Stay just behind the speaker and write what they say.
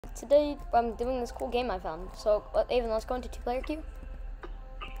today I'm doing this cool game I found. So, Avon, let's go into 2-player queue.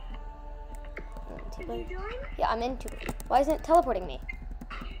 Did you join? Yeah, I'm in 2. Why isn't it teleporting me?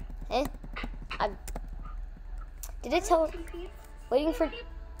 Eh? Did it tell? Waiting for.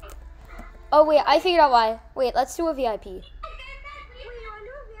 Oh wait, I figured out why. Wait, let's do a VIP. Wait, you want to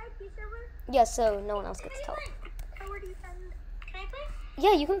do a VIP server? Yeah, so no one else gets teleport. So where do you send? Can I play?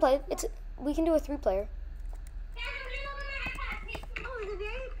 Yeah, you can play. We can do a 3-player. Oh, the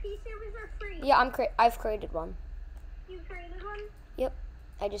VIP servers are free. Yeah, I've created one. You created one? Yep.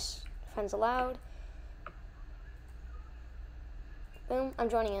 I just friends allowed. Boom, I'm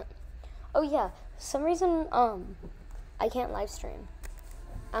joining it. Oh yeah, for some reason I can't live stream.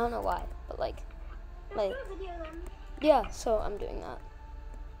 I don't know why, but like Let's do a video then. yeah, so I'm doing that.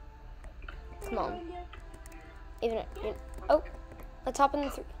 Come on. Even oh, let's hop in the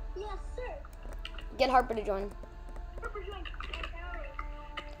 3. Yes, sir. Get Harper to join. Harper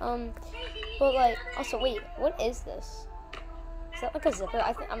join. But like also wait, what is this? Is that like a zipper?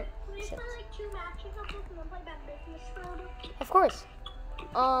 I think I'm. Can we play like 2 matches of this and then play that business mode? Of course.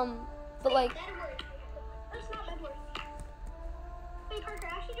 But like. Bedwars. That's not Bedwars. Hey Parker,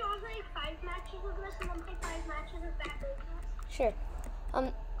 actually, do you want to play 5 matches of this and then play 5 matches of that business? Sure.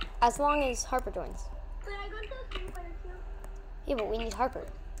 As long as Harper joins. Could I go into the 3-player queue? Yeah, but we need Harper.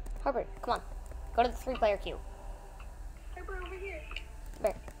 Harper, come on. Go to the 3-player queue. Harper over here.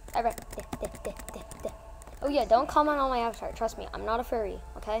 Harper. Oh yeah, don't comment on my avatar. Trust me, I'm not a furry,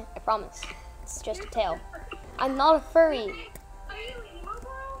 okay? I promise. It's just a tail. I'm not a furry. Are you emo,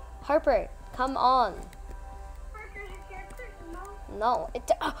 bro? Harper, come on. Parker, is your character emo? No,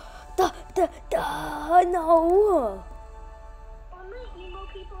 no. Only emo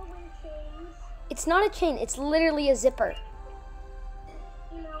people wear chains. It's not a chain. It's literally a zipper.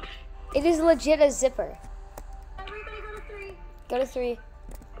 You know. It is legit a zipper. Everybody go to 3. Go to 3.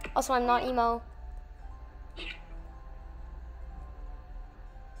 Also, I'm not emo.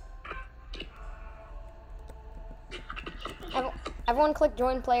 Everyone click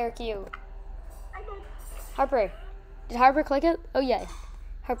join player queue. I did. Harper. Did Harper click it? Oh yeah.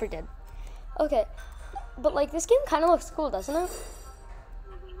 Harper did. Okay. But like this game kind of looks cool, doesn't it?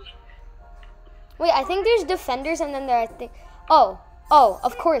 Wait, I think there's defenders and then there I think Oh,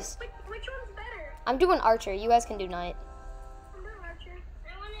 of course. Which one's better? I'm doing archer. You guys can do knight. I'm doing archer.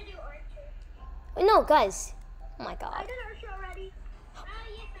 I want to do archer. Wait, no, guys. Oh my I god. did archer already. Oh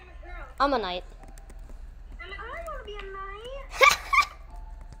yes, I'm a girl. I'm a knight. I want to be a knight.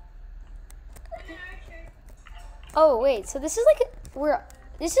 I'm an archer. Oh, wait. So this is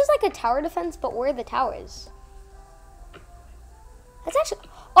like a tower defense, but we're the towers. That's actually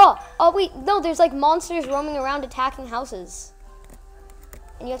Oh wait, no, there's like monsters roaming around attacking houses.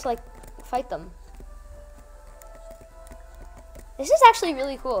 And you have to like fight them. This is actually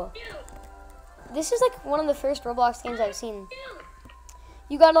really cool. This is like one of the first Roblox games I've seen.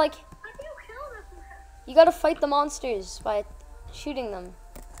 You gotta like How do you kill this one? you gotta fight the monsters by shooting them.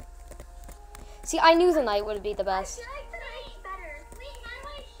 See, I knew the knight would be the best. I like the knight better. Wait, how do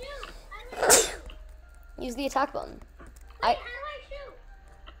I shoot? Use the attack button. How do I shoot?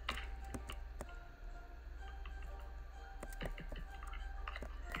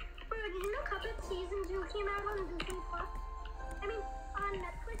 Bro, did you know Cuphead Season 2 came out on Disney Plus? I mean, on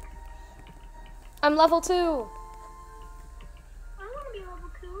Netflix? I'm level 2. I want to be level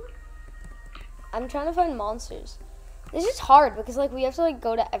 2. I'm trying to find monsters. This is hard because like we have to like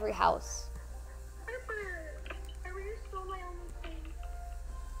go to every house. Harper, you stole my only thing.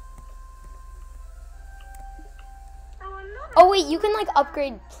 Oh, I'm not. Oh wait, you can like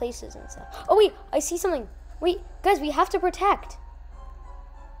upgrade places and stuff. Oh wait, I see something. Wait, guys, we have to protect.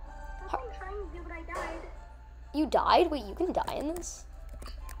 That's what I'm trying to do, but I died. You died? Wait, you can die in this?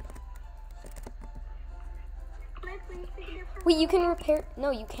 Can I please pick a different? Wait, you can repair.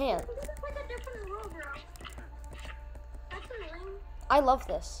 No, you can't. This is like a different world, bro. That's annoying. I love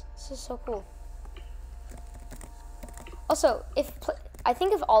this. This is so cool. Also, I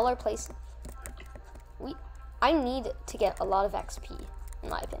think if all our places, I need to get a lot of XP, in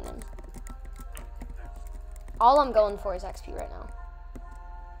my opinion. All I'm going for is XP right now.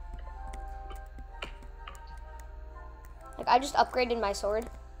 Like, I just upgraded my sword.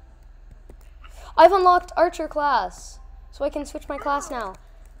 I've unlocked archer class, so I can switch my class now.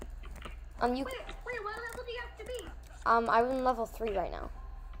 Wait, what level do you have to be? I'm in level 3 right now.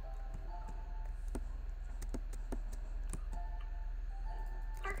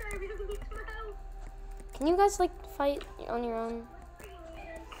 Parker, I really need some help. Can you guys like fight on your own?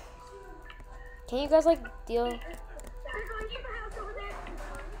 Can you guys like deal? They're going to the house over there.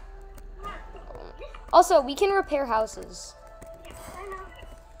 Also, we can repair houses. I know.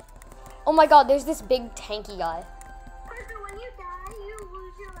 Oh my god, there's this big tanky guy. Parker, when you die, you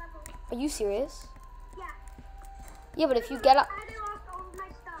lose your level. Are you serious? Yeah. Yeah, but if you get a... I lost all of my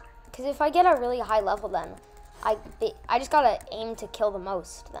stuff. Because if I get a really high level, then I just gotta aim to kill the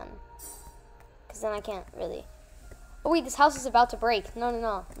most then. Because then I can't really... Oh wait, this house is about to break. No,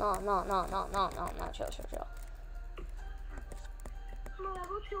 chill. I'm a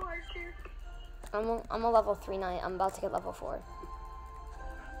level 2 archer. I'm a level 3 knight. I'm about to get level 4.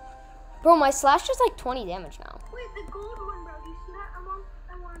 Bro, my slash does like 20 damage now. Wait, the gold one, bro. Do you see that?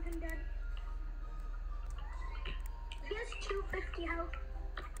 I want him dead. He has 250 health.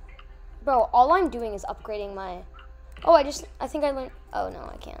 Bro, all I'm doing is upgrading my... Oh, I think I learned... Oh, no,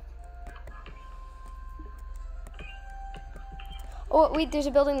 I can't. Oh, wait, there's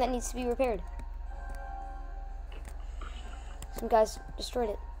a building that needs to be repaired. Some guys destroyed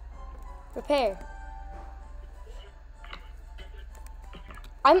it. Repair.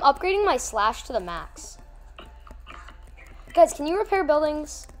 I'm upgrading my slash to the max. Guys, can you repair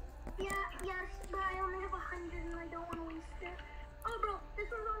buildings? Yes, but I only have 100 and I don't want to waste it. Oh, bro,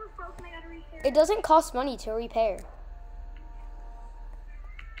 this one's almost broken. I gotta repair. It doesn't cost money to repair.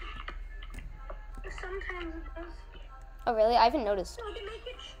 Sometimes it does. Oh, really? I haven't noticed. So to make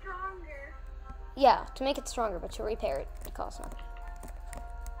it stronger. Yeah, to make it stronger, but to repair it, it costs nothing.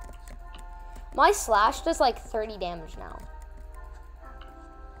 My slash does like 30 damage now.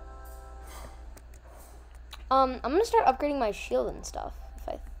 I'm gonna start upgrading my shield and stuff, if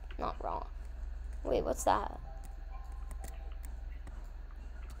I'm not wrong. Wait, what's that?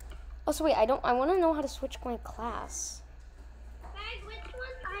 Also, wait, I wanna know how to switch my class. Guys, which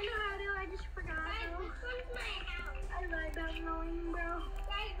one? I know how to, I just forgot. Guys, which one's my house? I lied about knowing, bro.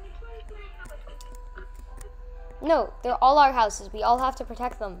 Guys, which one's my house? No, they're all our houses. We all have to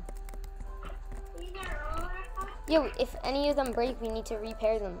protect them. These are all our houses? Yeah, if any of them break, we need to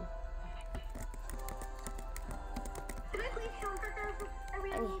repair them. Can I please show Parker? I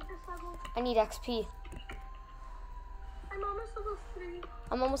really need this level. I need XP. I'm almost level 3.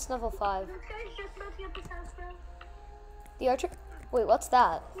 I'm almost level 5. This guy's just about to get this house, bro. The archer? Wait, what's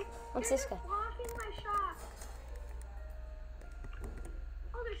that? What's You're this guy? just blocking my shot.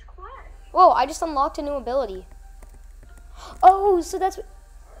 Oh, there's quests. Whoa, I just unlocked a new ability. Oh, so that's what...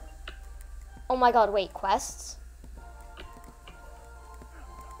 Oh my god, wait, quests?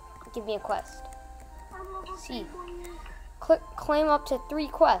 Give me a quest. I'm level See. 3, boys. Claim up to 3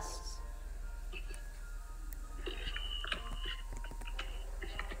 quests.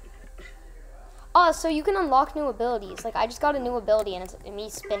 Oh, so you can unlock new abilities. Like, I just got a new ability and it's me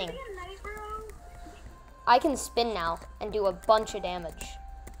spinning. Can I be a knight, bro? I can spin now and do a bunch of damage.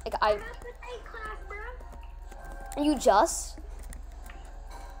 Like, I'm at the knight class, bro. You just?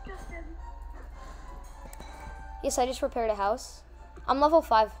 Just did. Yes, I just repaired a house. I'm level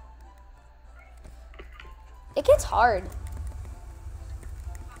 5. It gets hard.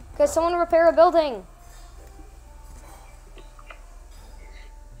 Because someone repair a building.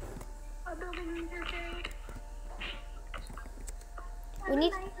 A building needs repaired. We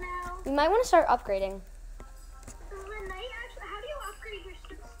need... Knight now. We might want to start upgrading. The knight actually, how do you upgrade your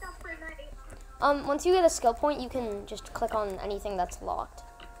stuff for knight? Once you get a skill point, you can just click on anything that's locked.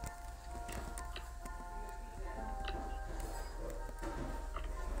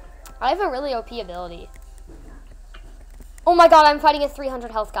 I have a really OP ability. Oh my god, I'm fighting a 300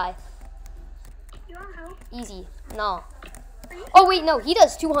 health guy. You want help? Easy. No. Oh wait, no, he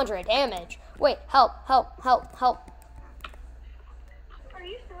does 200 damage. Wait, help. Are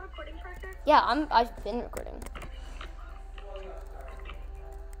you still recording, Parker? Yeah, I've been recording.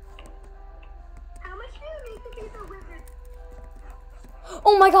 How much do you need to be the wizard?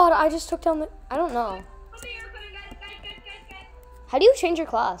 Oh my god, I just took down the... I don't know. Okay, you're recording, guys. How do you change your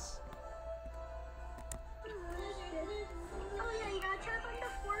class? Oh yeah, you gotta tap on the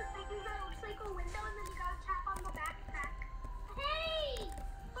 4 things that looks like a window, and then you gotta tap on the backpack. Hey!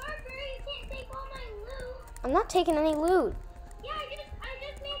 Parker, you can't take all my loot. I'm not taking any loot. Yeah, I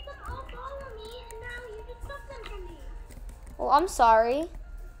just made them all follow me, and now you just took them from me. Well, I'm sorry.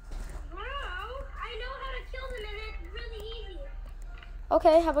 Wow, I know how to kill them, and it's really easy.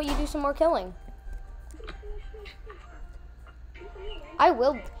 Okay, how about you do some more killing? I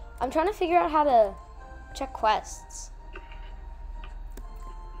will. I'm trying to figure out how to check quests.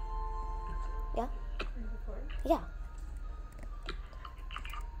 Yeah? Yeah.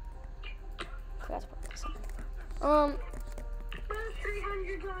 Forgot to put this on.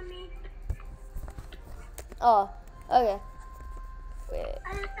 300's on me. Oh, okay. Wait,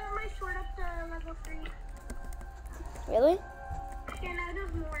 I just got my sword up to level 3. really? Yeah, now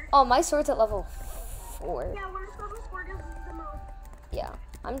there's more. Oh, my sword's at level 4. Yeah, when it's level 4, does the most. Yeah,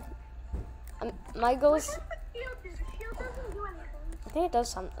 My goals. What does the shield do? The shield doesn't do anything. I think it does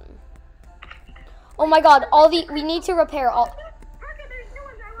something. Oh my God! We need to repair all. Parker, there's new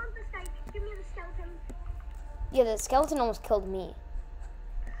ones. I want this guy. Give me the skeleton. Yeah, the skeleton almost killed me.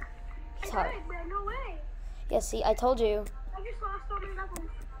 It's hard. Bro, no way. Yeah, see, I told you. I just lost all my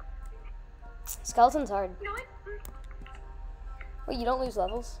levels. Skeleton's hard. You know what? Wait, you don't lose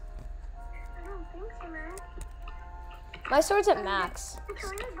levels? I don't think so, man. My sword's at max. I'm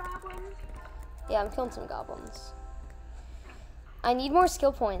killing the goblins. Yeah, I'm killing some goblins. I need more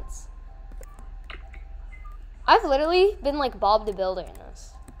skill points. I've literally been like Bob the Builder in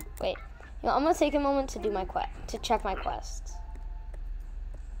this. Wait, you know, I'm gonna take a moment to do my to check my quests.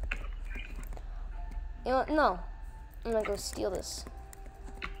 You know what? No, I'm gonna go steal this.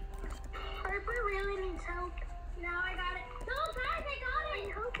 Harper really needs help. Now I got it. No, guys, I got it.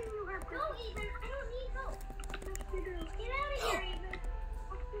 I'm helping you, Harper. No, Ethan, I don't need help. Yes, you do. Get out of here, Ethan.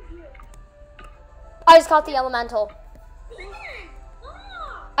 What is you? I just caught the elemental. Ethan,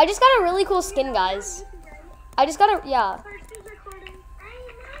 stop. I just got a really cool skin, guys. I just got a yeah. First is recording. I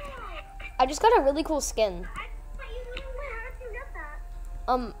know. I just got a really cool skin. I thought you didn't win. How did you get that?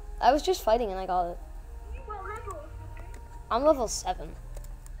 I was just fighting and I got it. What level? I'm level 7.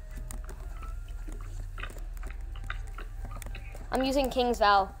 I'm using King's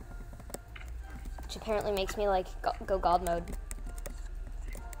Vow, which apparently makes me like go God mode.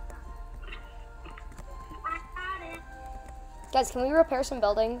 I got it. Guys, can we repair some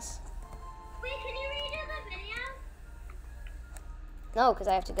buildings? Wait, can you redo the video? No, because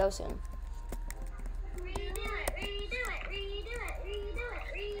I have to go soon. Redo it, redo it, redo it, redo it,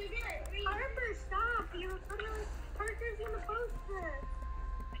 redo it, Harper, stop. You're literally, Parker's gonna post this.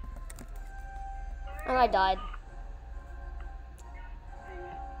 And I died.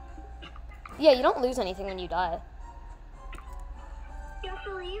 Yeah, you don't lose anything when you die. You have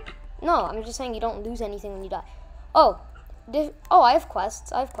to leave? No, I'm just saying you don't lose anything when you die. Oh, I have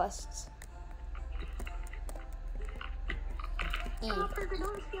quests. I have quests. E. Oh, Parker,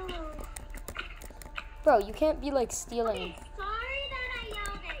 don't steal those. Bro, you can't be like stealing. Okay, sorry that I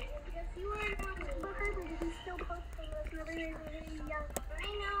yelled at you because you were annoying. But Harper, you can still post things. Never really yelled. I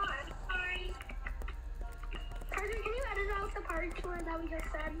know, I'm sorry. Parker, can you edit out the part that we just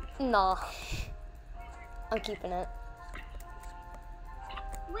said? Nah. I'm keeping it.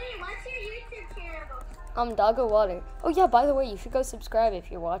 Wait, what's your YouTube channel? Doggo Water. Oh yeah, by the way, you should go subscribe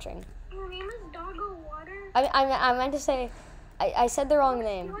if you're watching. Your name is Doggo Water? I meant to say, I said the wrong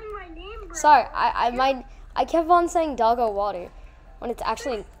name. Stealing my name, bro. Sorry, I kept on saying Doggo Water when it's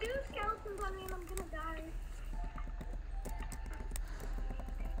actually. There's 2 skeletons on me and I'm gonna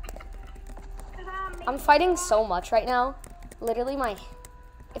die. I'm fighting so much right now. Literally,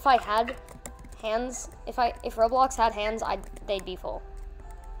 if I had hands, if Roblox had hands, they'd be full.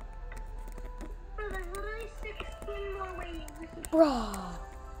 Bro, there's literally 16 more waves. Bro.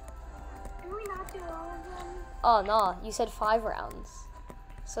 Can we not do all of them? Oh no, you said 5 rounds,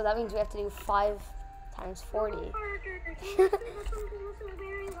 so that means we have to do 5 times 40. Parker, can you do this one 'cause this is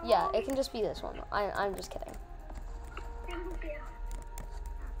very long? Yeah, it can just be this one. I'm just kidding. Thank you.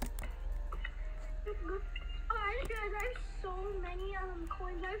 Oh, I just realized I have so many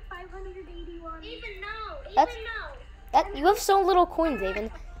coins. I have 581. Even no. That's- You have so little coins,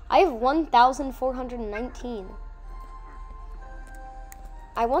 Aven. I have 1,419.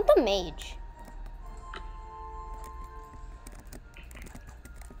 I want the mage.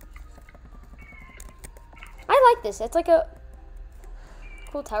 I like this. It's like a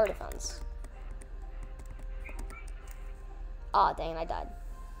cool tower defense. Ah, dang, I died.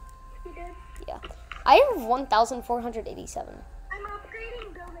 You did. Yeah. I have 1,487. I'm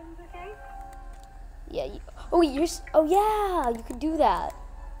upgrading buildings, okay? Yeah. Oh yeah, you could do that.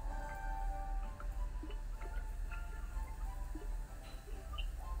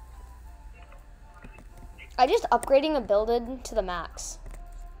 I just upgrading a building to the max.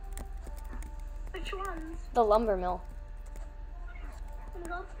 Which ones? The lumber mill. I'm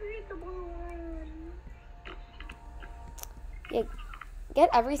gonna upgrade the blue one. Yeah. Get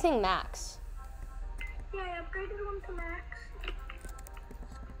everything max. Yeah, I upgraded one to max.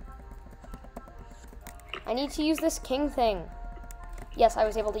 I need to use this king thing. Yes, I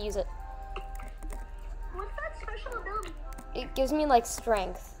was able to use it. What's that special ability? It gives me like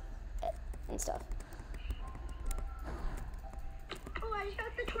strength and stuff. Oh, I just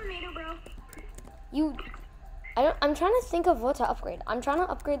got the tornado, bro. I'm trying to think of what to upgrade. I'm trying to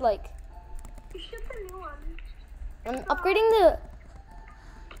upgrade like. You should get the new one. I'm upgrading the.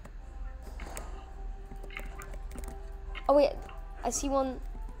 Oh wait, I see one.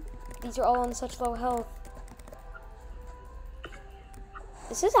 These are all on such low health.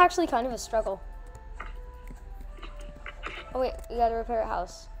 This is actually kind of a struggle. Oh wait, you gotta repair a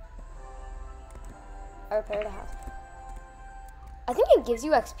house. I repaired a house. I think it gives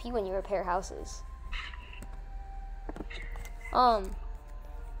you XP when you repair houses. I'm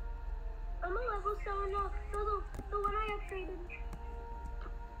a level 7 now. The one I upgraded.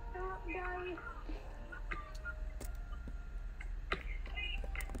 Died.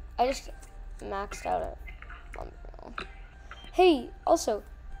 I just maxed out at Hey, also,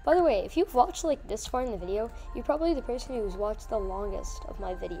 by the way, if you've watched like this far in the video, you're probably the person who's watched the longest of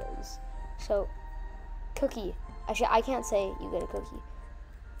my videos. So, cookie. Actually, I can't say you get a cookie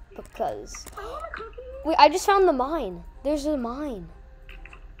because. I want a cookie. Wait, I just found the mine. There's a mine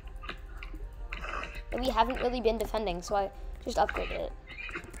that we haven't really been defending, so I just upgraded it.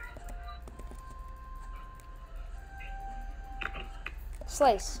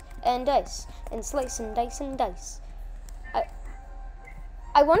 Slice and dice and slice and dice and dice.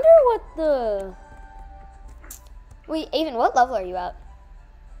 I wonder what the. Wait, Avon, what level are you at?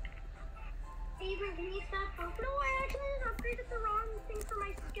 Avon, can you stop? No, I actually just upgraded the wrong thing for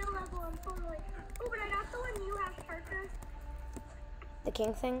my skill level. I'm totally. Oh, but I got the one you have, Parker. The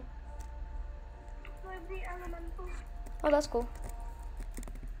king thing? So I have the elemental. Oh, that's cool.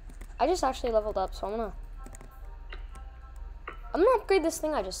 I just actually leveled up, so I'm gonna upgrade this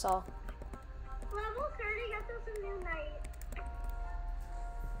thing I just saw. Level 30 gets us a new knight.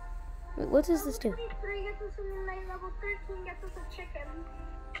 Wait, what does this do? Level 23 gets us a new knight. Level 13 gets us a chicken.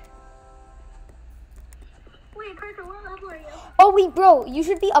 Wait, Parker, what level are you? Oh wait, bro, you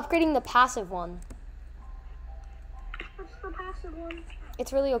should be upgrading the passive one. What's the passive one?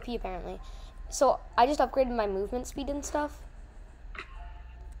 It's really OP apparently. So I just upgraded my movement speed and stuff.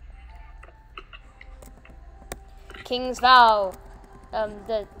 King's Vow.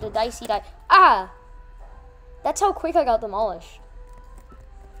 The dicey die. Ah! That's how quick I got demolished.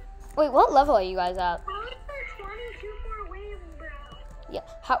 Wait, what level are you guys at? How is there 22 more waves, bro? Yeah.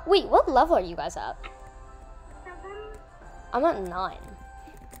 Wait, what level are you guys at? 7? I'm at 9. I'm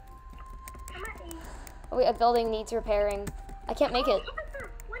at 8. Oh, wait, a building needs repairing. I can't make it.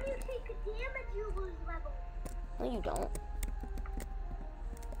 Parker, when you take damage, you lose level. No, you don't.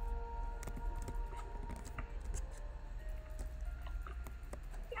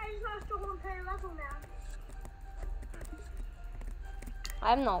 Yeah, I just lost a whole entire level now.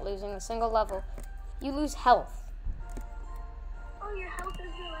 I'm not losing a single level. You lose health. Oh, your health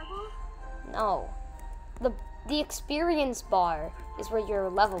is your level? No. The experience bar is where your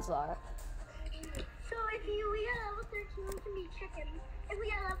levels are. So if we get level 13, we can be chicken. If we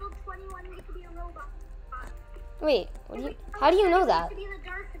get level 21, we can be a robot. Wait, how do you know that? We can be the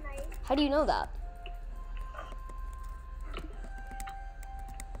Dark Knight. How do you know that?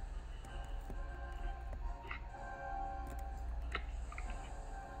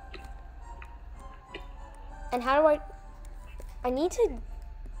 And how do I need to,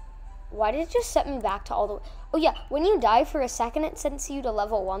 why did it just set me back to all the, oh yeah, when you die for a second, it sends you to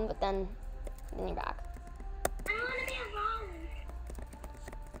level 1, but then you're back. I want to be a bomb.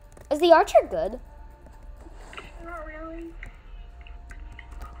 Is the archer good? Not really.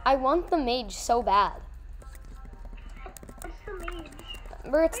 I want the mage so bad. What's the mage?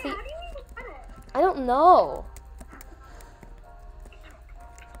 Remember, it's Wait, the, how do you even get it? I don't know.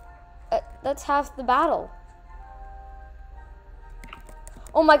 That's half the battle.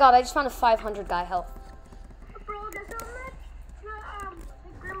 Oh my god, I just found a 500 guy health. Bro, that's how much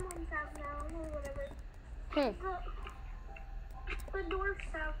the gremlins have now, or whatever. The dwarfs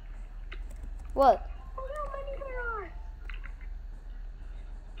have. What? Look how many there are.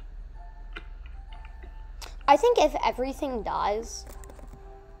 I think if everything dies,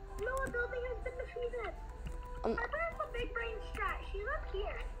 No, a building has been defeated. Harper has a big brain strat. She's up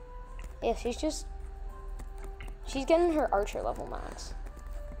here. yeah, she's getting her archer level max.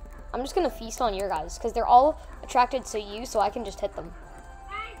 I'm just gonna feast on your guys because they're all attracted to you, so I can just hit them.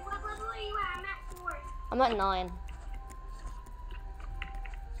 Hey, what level are you at? I'm at 4. I'm at 9.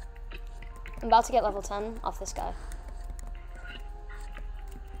 I'm about to get level 10 off this guy.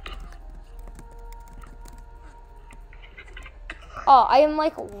 Oh, I am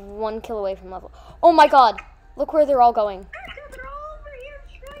like 1 kill away from level. Oh my god, look where they're all going. They're all over here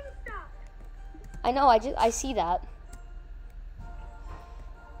destroying stuff. I know, I see that.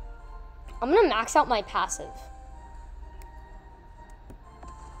 I'm gonna max out my passive.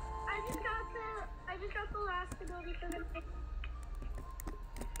 I just got the last ability for them.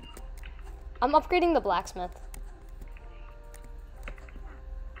 I'm upgrading the blacksmith.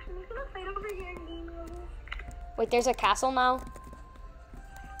 I'm just gonna fight over here in game level. Wait, there's a castle now?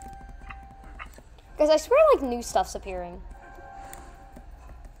 Guys, I swear like new stuff's appearing.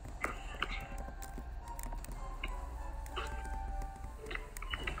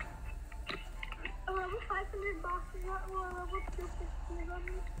 level 250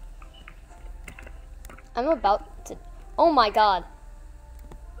 already. I'm about to. Oh my god.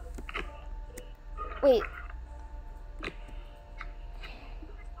 Wait.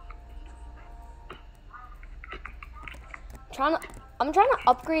 I'm trying to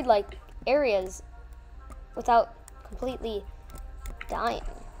upgrade like areas without completely dying.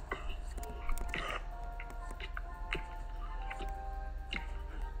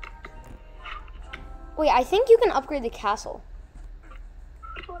 Wait, I think you can upgrade the castle.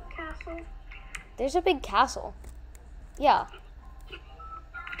 What castle? There's a big castle. Yeah.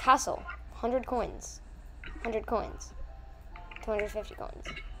 Castle. 100 coins. 100 coins. 250 coins.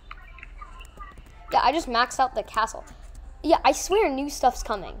 Yeah, I just maxed out the castle. Yeah, I swear new stuff's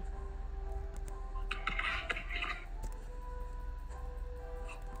coming.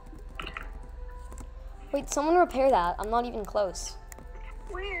 Wait, someone repair that. I'm not even close.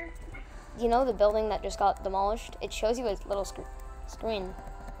 Where? You know the building that just got demolished? It shows you a little screen.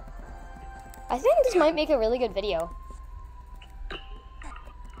 I think this might make a really good video.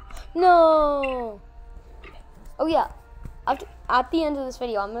 No! Oh yeah, at the end of this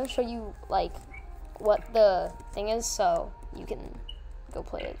video, I'm gonna show you like what the thing is so you can go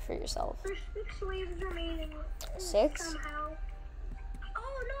play it for yourself. There's 6 waves remaining. 6? Somehow.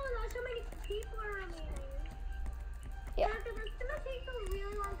 Oh no, not so many people are remaining. Yeah. That's gonna take a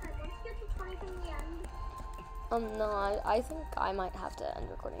really long time. Let's get to 20 from the end. No, I think I might have to end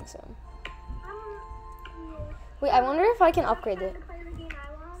recording soon. Yeah. Wait, I wonder if I can upgrade it. To play the game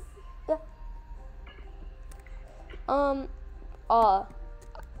I want. Yeah.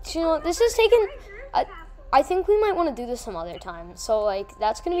 You know, this is taking. I think we might want to do this some other time. So like,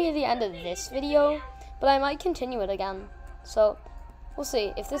 that's gonna be the end of this video, but I might continue it again. So we'll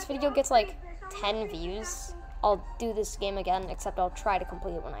see. If this video gets like 10 views, I'll do this game again. Except I'll try to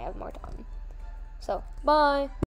complete it when I have more time. So bye.